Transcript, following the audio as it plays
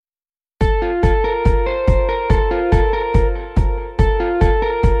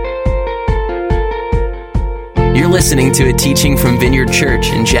listening to a teaching from Vineyard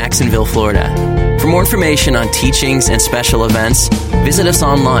Church in Jacksonville, Florida. For more information on teachings and special events, visit us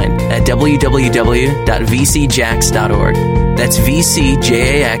online at www.vcjax.org. That's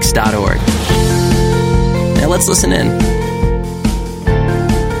vcjax.org. Now let's listen in.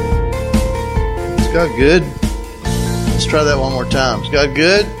 Is God good? Let's try that one more time. Is God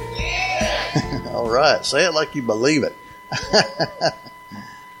good? All right. Say it like you believe it.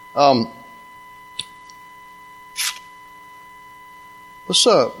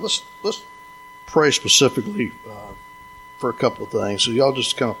 Let's pray specifically for a couple of things. So y'all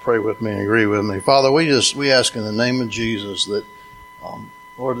just kind of pray with me and agree with me. Father, we ask in the name of Jesus that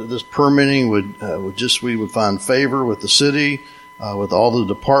Lord, that this permitting would find favor with the city, with all the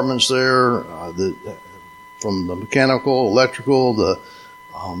departments there, from the mechanical, electrical,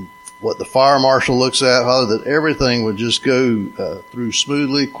 what the fire marshal looks at, Father, that everything would just go through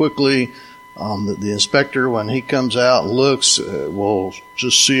smoothly, quickly. That the inspector, when he comes out and looks, will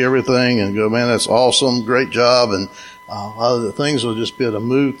just see everything and go, man, that's awesome, great job, and the things will just be able to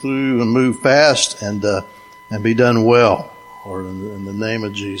move through and move fast and be done well, Lord, in the name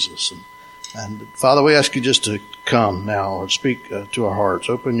of Jesus. And Father, we ask you just to come now, Lord, speak to our hearts.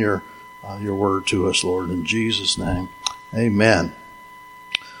 Open your word to us, Lord, in Jesus' name. Amen.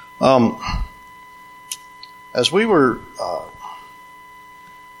 As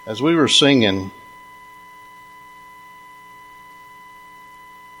we were singing,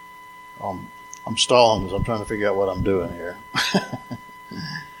 I'm stalling because I'm trying to figure out what I'm doing here.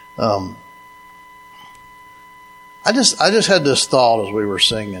 I just had this thought as we were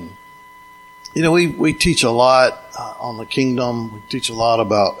singing. You know, we teach a lot on the kingdom. We teach a lot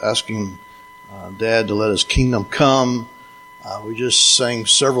about asking Dad to let his kingdom come. We just sang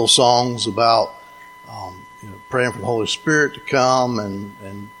several songs about praying for the Holy Spirit to come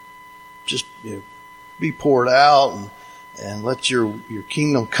and just be poured out and let your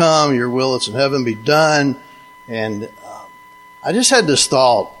kingdom come, your will that's in heaven be done. And I just had this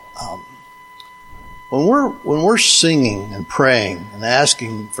thought, when we're singing and praying and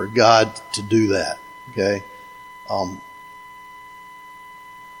asking for God to do that, okay,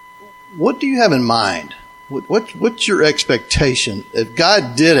 what do you have in mind? What's your expectation? If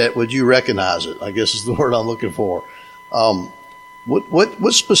God did it, would you recognize it? I guess is the word I'm looking for.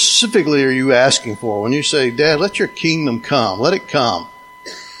 What specifically are you asking for when you say, Dad, let your kingdom come, let it come?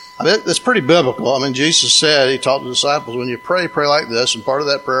 I mean, that's pretty biblical. I mean, Jesus said, he taught the disciples, when you pray like this, and part of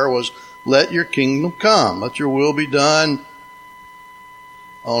that prayer was, let your kingdom come, let your will be done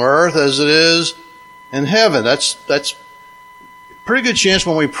on earth as it is in heaven. That's pretty good chance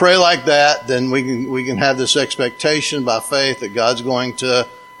when we pray like that, then we can have this expectation by faith that God's going to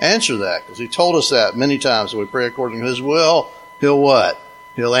answer that, because he told us that many times. If we pray according to his will, he'll what?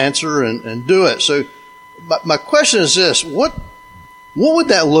 He'll answer and do it. So my question is this: what would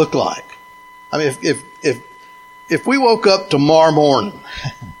that look like? I mean, if we woke up tomorrow morning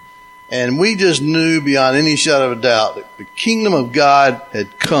and we just knew beyond any shadow of a doubt that the kingdom of God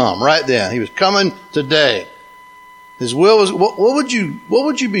had come right then, he was coming today. His will was, what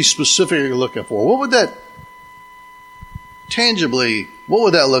would you be specifically looking for? What would that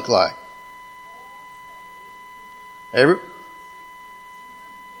look like?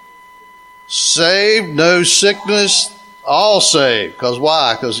 Saved, no sickness, all saved. Because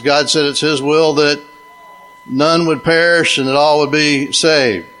why? Because God said it's his will that none would perish and that all would be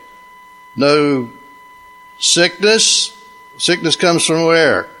saved. No sickness. Sickness comes from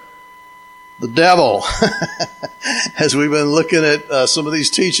where? The devil. As we've been looking at some of these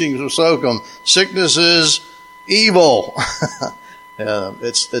teachings of Sokum, sickness is evil.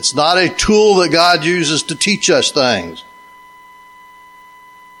 It's not a tool that God uses to teach us things.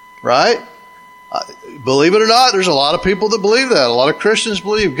 Right? Believe it or not, there's a lot of people that believe that. A lot of Christians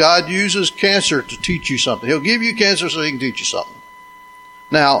believe God uses cancer to teach you something. He'll give you cancer so he can teach you something.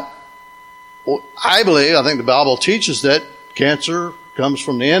 Now, I think the Bible teaches that cancer comes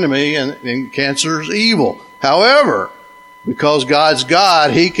from the enemy and cancer is evil. However, because God's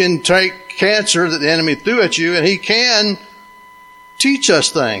God, he can take cancer that the enemy threw at you and he can teach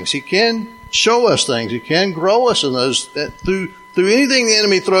us things. He can show us things. He can grow us in those. Through anything the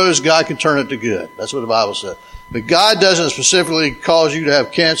enemy throws, God can turn it to good. That's what the Bible said. But God doesn't specifically cause you to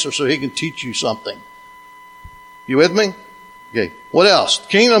have cancer so he can teach you something. You with me? Okay. What else?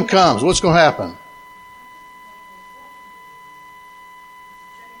 Kingdom comes. What's going to happen?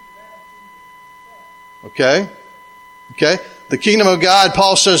 Okay. The kingdom of God,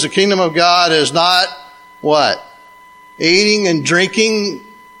 Paul says the kingdom of God is not what? Eating and drinking,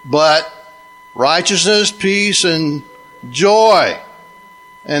 but righteousness, peace, and joy.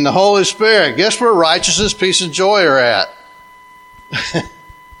 and the Holy Spirit. Guess where righteousness, peace, and joy are at?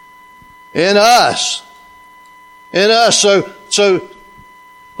 In us. In us. So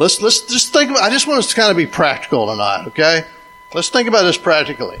let's just think about, I just want us to kind of be practical tonight, okay? Let's think about this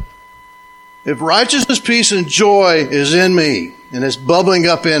practically. If righteousness, peace, and joy is in me, and it's bubbling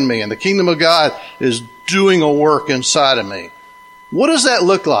up in me, and the kingdom of God is doing a work inside of me, what does that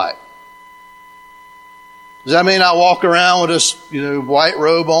look like? Does that mean I walk around with this, white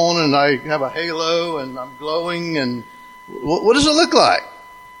robe on and I have a halo and I'm glowing? And what does it look like?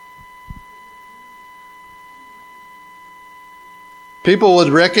 People would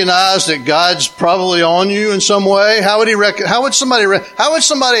recognize that God's probably on you in some way. How would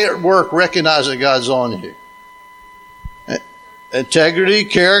somebody at work recognize that God's on you? Integrity,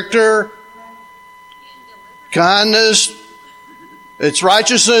 character, kindness. It's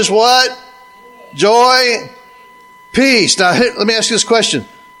righteousness, what? Joy, peace. Now, let me ask you this question.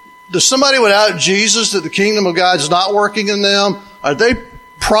 Does somebody without Jesus, that the kingdom of God is not working in them, are they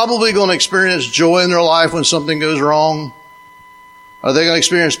probably going to experience joy in their life when something goes wrong? Are they going to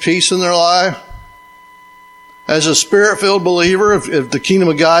experience peace in their life? As a Spirit-filled believer, if the kingdom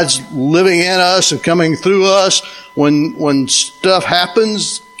of God's living in us and coming through us, when stuff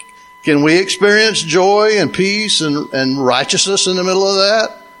happens, can we experience joy and peace and righteousness in the middle of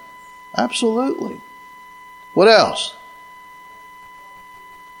that? Absolutely. What else?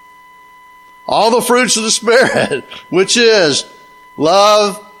 All the fruits of the Spirit, which is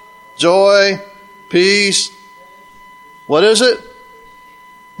love, joy, peace. What is it?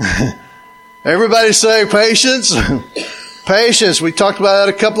 Everybody say patience. Patience. We talked about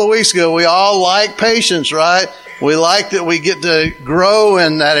that a couple of weeks ago. We all like patience, right? We like that we get to grow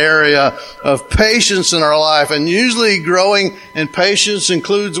in that area of patience in our life. And usually growing in patience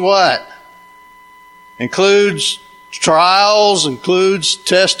includes what? Includes trials, includes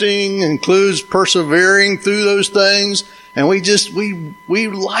testing, includes persevering through those things. And we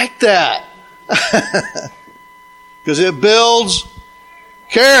like that. Because it builds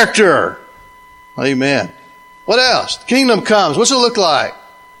character. Amen. What else? The kingdom comes. What's it look like?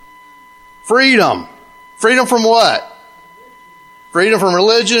 Freedom. Freedom from what? Freedom from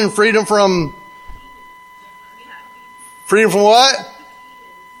religion. Freedom from what?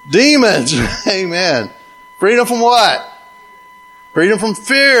 Demons. Amen. Freedom from what? Freedom from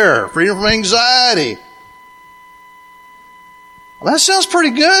fear. Freedom from anxiety. Well, that sounds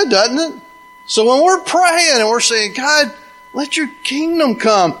pretty good, doesn't it? So when we're praying and we're saying, God, let your kingdom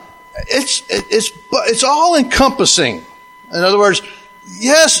come, it's all encompassing. In other words,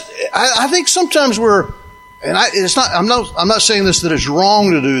 yes, I think sometimes I'm not saying this that it's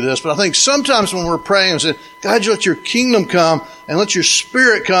wrong to do this, but I think sometimes when we're praying and saying, God, let your kingdom come and let your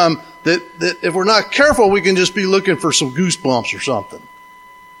Spirit come, that if we're not careful, we can just be looking for some goosebumps or something.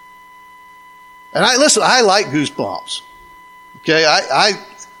 And I like goosebumps. Okay, I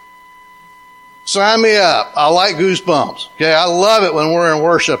sign me up. I like goosebumps. Okay, I love it when we're in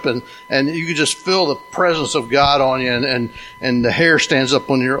worship and you can just feel the presence of God on you and the hair stands up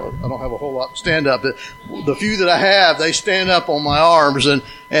on your. I don't have a whole lot to stand up. The few that I have, they stand up on my arms and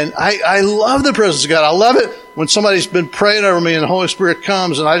I love the presence of God. I love it when somebody's been praying over me and the Holy Spirit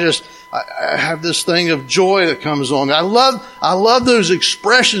comes and I have this thing of joy that comes on me. I love those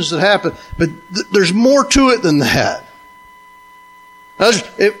expressions that happen, but there's more to it than that.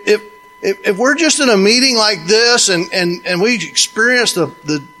 If we're just in a meeting like this and we experience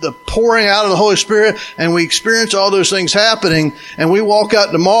the pouring out of the Holy Spirit and we experience all those things happening and we walk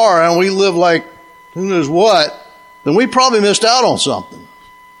out tomorrow and we live like who knows what, then we probably missed out on something.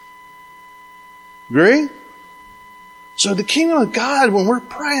 Agree? So the kingdom of God, when we're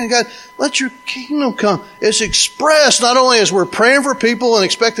praying, God, let your kingdom come. It's expressed not only as we're praying for people and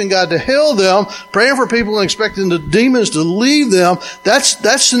expecting God to heal them, praying for people and expecting the demons to leave them.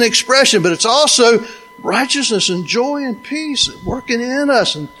 That's an expression, but it's also righteousness and joy and peace working in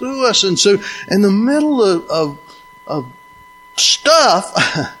us and through us. And so in the middle of stuff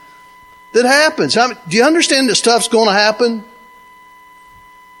that happens, do you understand that stuff's going to happen?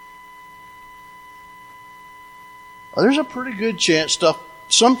 There's a pretty good chance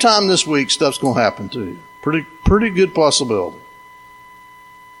sometime this week stuff's going to happen to you. Pretty good possibility.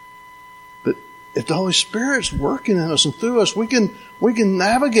 But if the Holy Spirit's working in us and through us, we can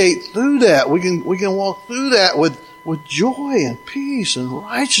navigate through that. We can walk through that with joy and peace and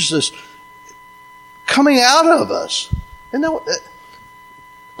righteousness coming out of us. And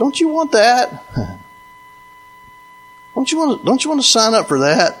don't you want that? Don't you want to sign up for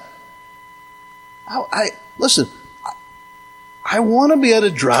that? Listen. I want to be able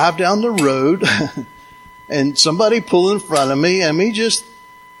to drive down the road and somebody pull in front of me and me just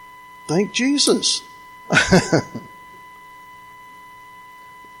thank Jesus.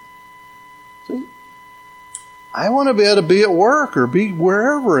 See, I want to be able to be at work or be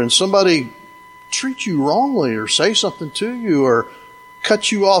wherever and somebody treat you wrongly or say something to you or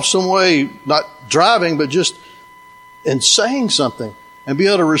cut you off some way, not driving, but just in saying something, and be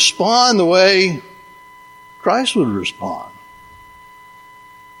able to respond the way Christ would respond.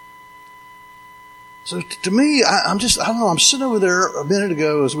 So to me, I don't know, I'm sitting over there a minute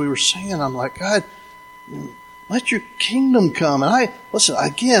ago as we were singing, I'm like, God, let your kingdom come. And I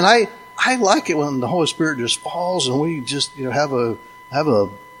like it when the Holy Spirit just falls and we just, have a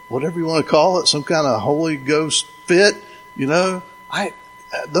whatever you want to call it, some kind of Holy Ghost fit,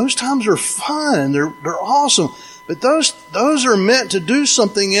 those times are fun. They're awesome. But those are meant to do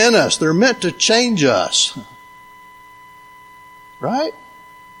something in us. They're meant to change us. Right?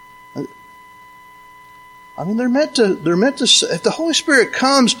 I mean, they're meant to, if the Holy Spirit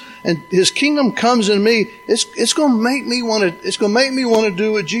comes and His kingdom comes in me, it's going to make me want to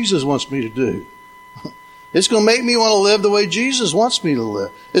do what Jesus wants me to do. It's going to make me want to live the way Jesus wants me to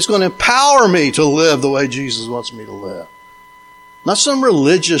live. It's going to empower me to live the way Jesus wants me to live. Not some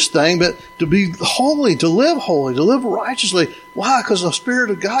religious thing, but to be holy, to live righteously. Why? Because the Spirit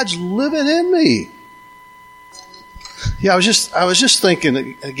of God's living in me. Yeah, I was just thinking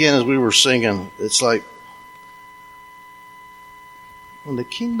again as we were singing, it's like when the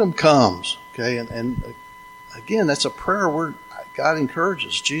kingdom comes, okay, and again, that's a prayer where God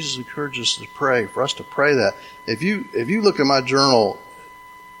encourages, Jesus encourages us to pray, for us to pray that. If you look at my journal,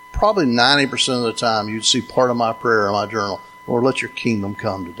 probably 90% of the time you'd see part of my prayer in my journal, Lord, let your kingdom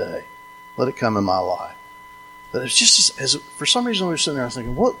come today. Let it come in my life. But it's just as for some reason we were sitting there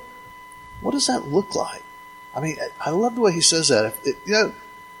thinking, what does that look like? I mean, I love the way he says that.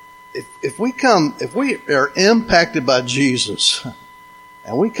 If we are impacted by Jesus,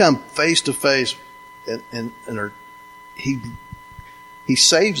 and we come face to face, and He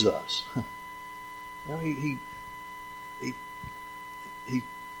saves us. He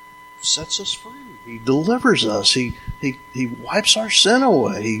sets us free. He delivers us. He wipes our sin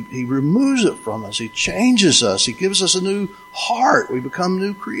away. He removes it from us. He changes us. He gives us a new heart. We become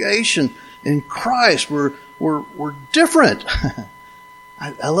new creation in Christ. We're different.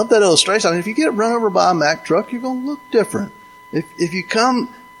 I love that illustration. I mean, if you get run over by a Mack truck, you're going to look different. If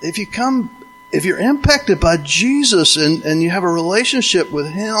you're impacted by Jesus and you have a relationship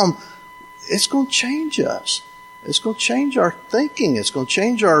with Him, it's going to change us. It's going to change our thinking. It's going to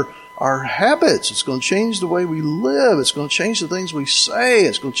change our habits. It's going to change the way we live. It's going to change the things we say.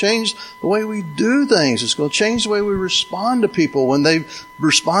 It's going to change the way we do things. It's going to change the way we respond to people when they've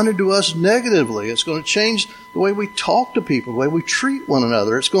responded to us negatively. It's going to change the way we talk to people, the way we treat one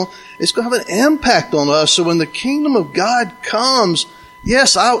another. It's going to have an impact on us. So when the kingdom of God comes,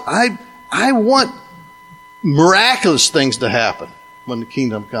 yes, I want miraculous things to happen when the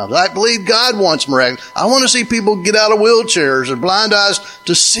kingdom comes. I believe God wants miraculous. I want to see people get out of wheelchairs or blind eyes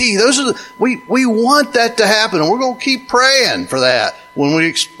to see. We want that to happen, and we're going to keep praying for that when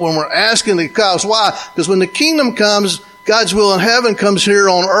we're asking the cause. Why? Because when the kingdom comes, God's will in heaven comes here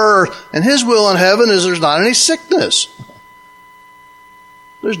on earth, and His will in heaven is there's not any sickness.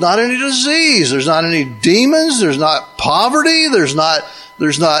 There's not any disease. There's not any demons. There's not poverty. There's not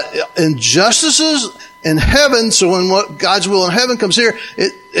injustices in heaven. So when God's will in heaven comes here,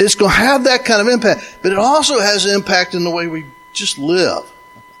 it's going to have that kind of impact. But it also has impact in the way we just live.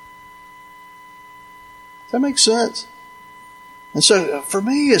 Does that make sense? And so for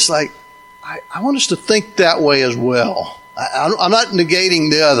me, it's like, I want us to think that way as well. I'm not negating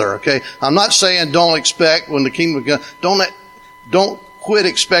the other, okay? I'm not saying don't expect when the kingdom comes. Don't quit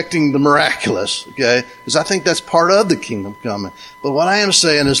expecting the miraculous, okay? Because I think that's part of the kingdom coming. But what I am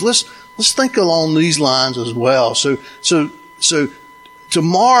saying is let's think along these lines as well. So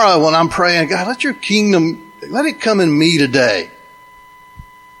tomorrow when I'm praying, God, let your kingdom, let it come in me today.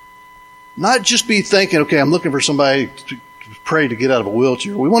 Not just be thinking, okay, I'm looking for somebody to pray to get out of a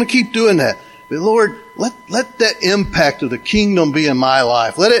wheelchair. We want to keep doing that. But Lord, let that impact of the kingdom be in my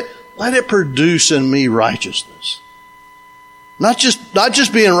life. Let it produce in me righteousness. Not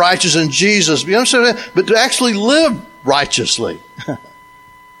just being righteous in Jesus, you know what I'm saying? But to actually live righteously.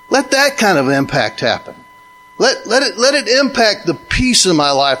 Let that kind of impact happen. Let it impact the peace in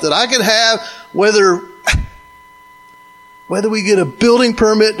my life that I can have whether we get a building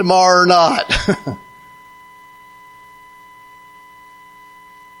permit tomorrow or not.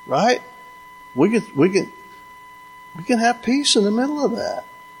 Right? We can have peace in the middle of that.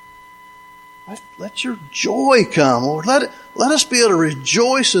 Let your joy come, Lord. Let us be able to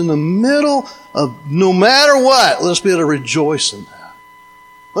rejoice in the middle of no matter what. Let us be able to rejoice in that.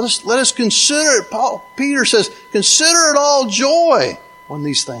 Let us consider it. Peter says, consider it all joy when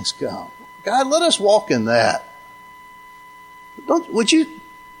these things come. God, let us walk in that. Do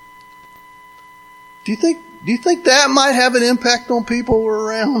you think that might have an impact on people we're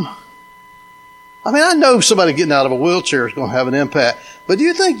around? I mean, I know somebody getting out of a wheelchair is going to have an impact, but do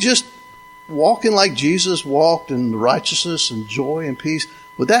you think just walking like Jesus walked in righteousness and joy and peace,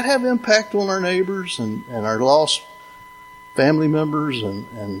 would that have impact on our neighbors and our lost family members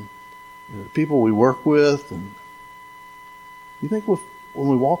and the people we work with? And you think when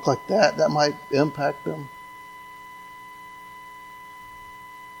we walk like that, that might impact them?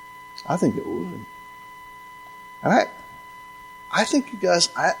 I think it would. And I think you guys,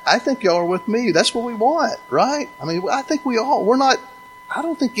 I think y'all are with me. That's what we want, right? I mean, I think I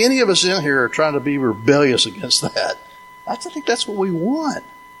don't think any of us in here are trying to be rebellious against that. I think that's what we want.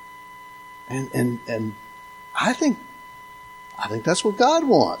 And I think that's what God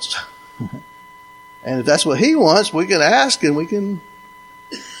wants. And if that's what He wants, we can ask and we can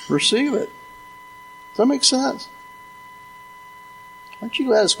receive it. Does that make sense? Aren't you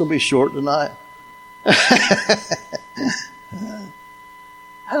glad it's going to be short tonight? I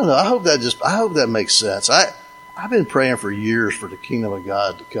don't know. I hope that makes sense. I've been praying for years for the kingdom of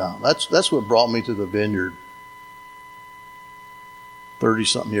God to come. That's what brought me to the Vineyard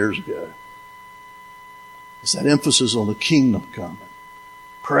 30-something years ago. It's that emphasis on the kingdom coming.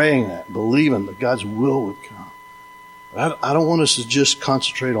 Praying that, believing that God's will would come. But I don't want us to just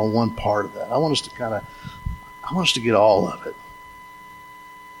concentrate on one part of that. I want us to get all of it.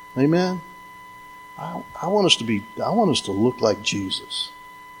 Amen? I want us to look like Jesus.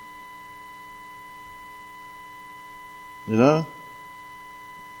 You know?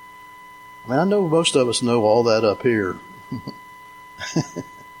 I mean, I know most of us know all that up here.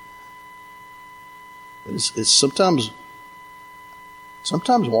 It's sometimes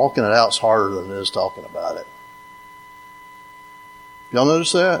walking it out is harder than it is talking about it. Y'all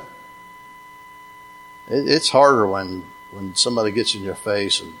notice that? It's harder when somebody gets in your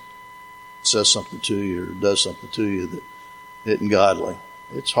face and says something to you or does something to you that isn't godly.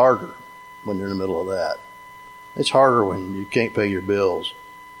 It's harder when you're in the middle of that. It's harder when you can't pay your bills.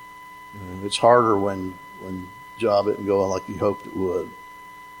 It's harder when job isn't going like you hoped it would.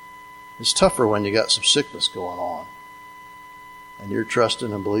 It's tougher when you got some sickness going on and you're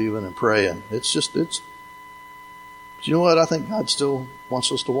trusting and believing and praying. But you know what? I think God still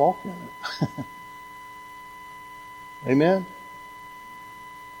wants us to walk in it. Amen?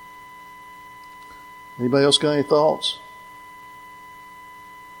 Anybody else got any thoughts?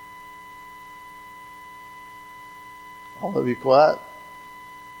 All of you quiet?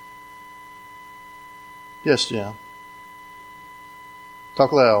 Yes, Jim.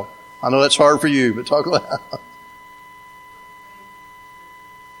 Talk loud. I know that's hard for you, but talk loud.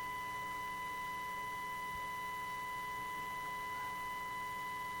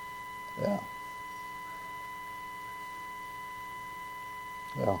 Yeah.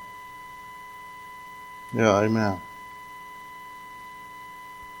 Yeah. Yeah, amen.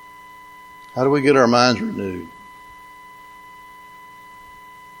 How do we get our minds renewed?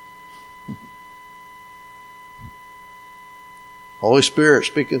 Holy Spirit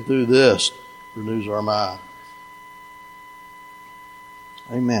speaking through this renews our mind.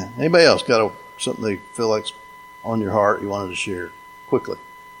 Amen. Anybody else got something they feel like's on your heart you wanted to share? Quickly.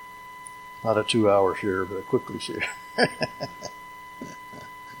 Not a 2-hour share, but a quickly share.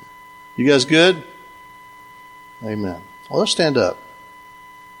 You guys good? Amen. Well, let's stand up.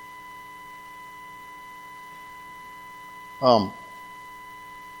 Paul,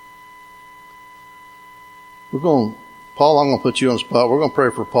 I'm going to put you on the spot. We're going to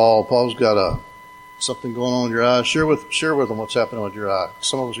pray for Paul. Paul's got something going on with your eye. Share with them what's happening with your eye.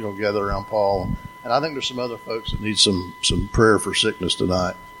 Some of us are going to gather around Paul. And I think there's some other folks that need some prayer for sickness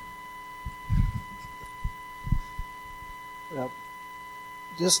tonight.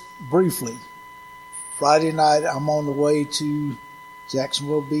 Just briefly, Friday night I'm on the way to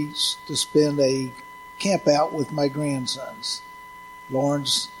Jacksonville Beach to spend a camp out with my grandsons.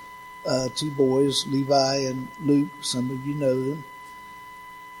 Lauren's 2 boys, Levi and Luke, some of you know them.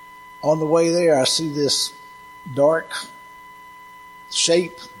 On the way there, I see this dark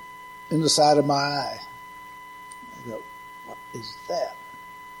shape in the side of my eye. I go, what is that?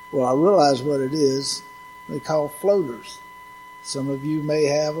 Well, I realize what it is. They call floaters. Some of you may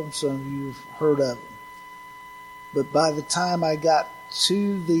have them, some of you have heard of them. But by the time I got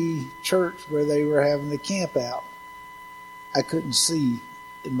to the church where they were having the camp out, I couldn't see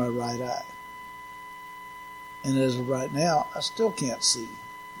in my right eye. And as of right now, I still can't see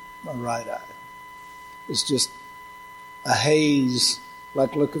my right eye. It's just a haze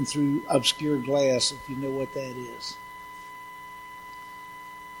like looking through obscure glass, if you know what that is.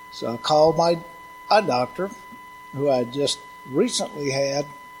 So I called my eye doctor, who I just recently had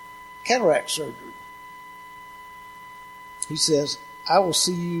cataract surgery. He says, I will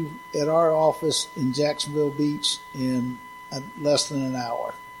see you at our office in Jacksonville Beach in less than an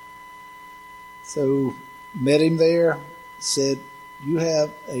hour. So met him there, said, you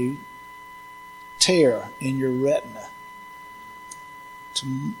have a tear in your retina.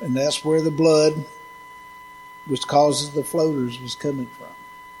 And that's where the blood, which causes the floaters, was coming from.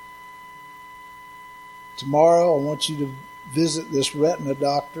 Tomorrow, I want you to visit this retina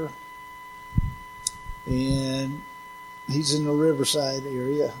doctor, and he's in the Riverside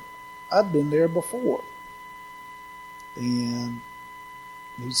area. I've been there before. And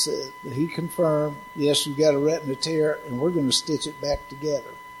he said, he confirmed, yes, you got a retina tear, and we're going to stitch it back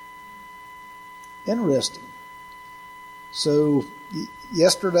together. Interesting. So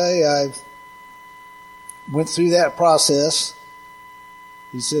yesterday I went through that process.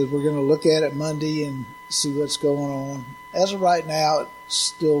 He said, we're going to look at it Monday and see what's going on. As of right now, it's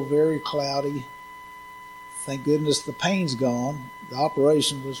still very cloudy. Thank goodness the pain's gone. The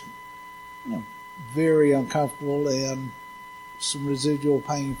operation was very uncomfortable and some residual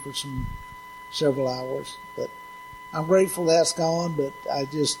pain for several hours. But I'm grateful that's gone, but I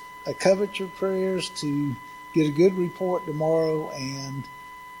covet your prayers to get a good report tomorrow and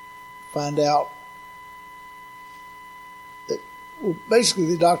find out that, well, basically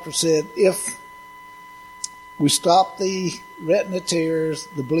the doctor said if we stop the retina tears,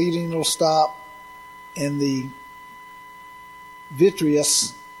 the bleeding will stop, and the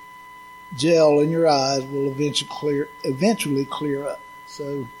vitreous gel in your eyes will eventually clear up.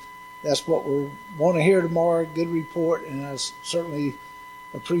 So that's what we want to hear tomorrow, good report, and I certainly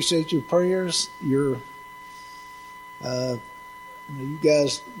appreciate your prayers. You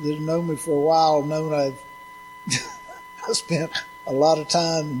guys that have known me for a while know I've I spent a lot of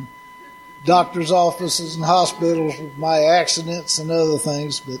time in doctors' offices and hospitals with my accidents and other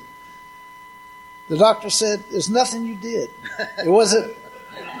things, but the doctor said, there's nothing you did. It wasn't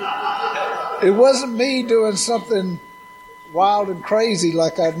me doing something wild and crazy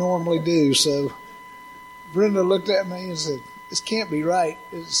like I normally do. So Brenda looked at me and said, this can't be right.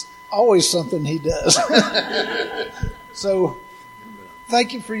 It's always something he does. So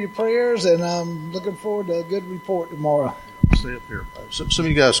thank you for your prayers, and I'm looking forward to a good report tomorrow. Stay up here. Some of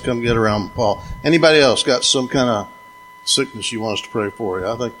you guys come get around Paul. Anybody else got some kind of sickness you want us to pray for?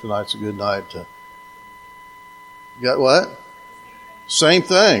 I think tonight's a good night to... You got what? Same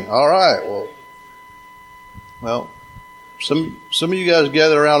thing. All right. Well, some of you guys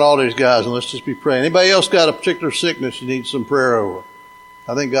gather around all these guys and let's just be praying. Anybody else got a particular sickness you need some prayer over?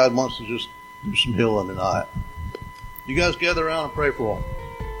 I think God wants to just do some healing tonight. You guys gather around and pray for them.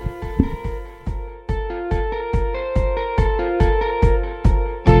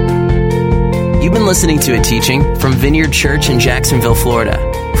 You've been listening to a teaching from Vineyard Church in Jacksonville, Florida.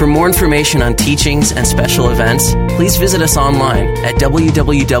 For more information on teachings and special events, please visit us online at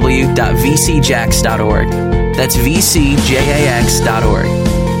www.vcjax.org. That's vcjax.org.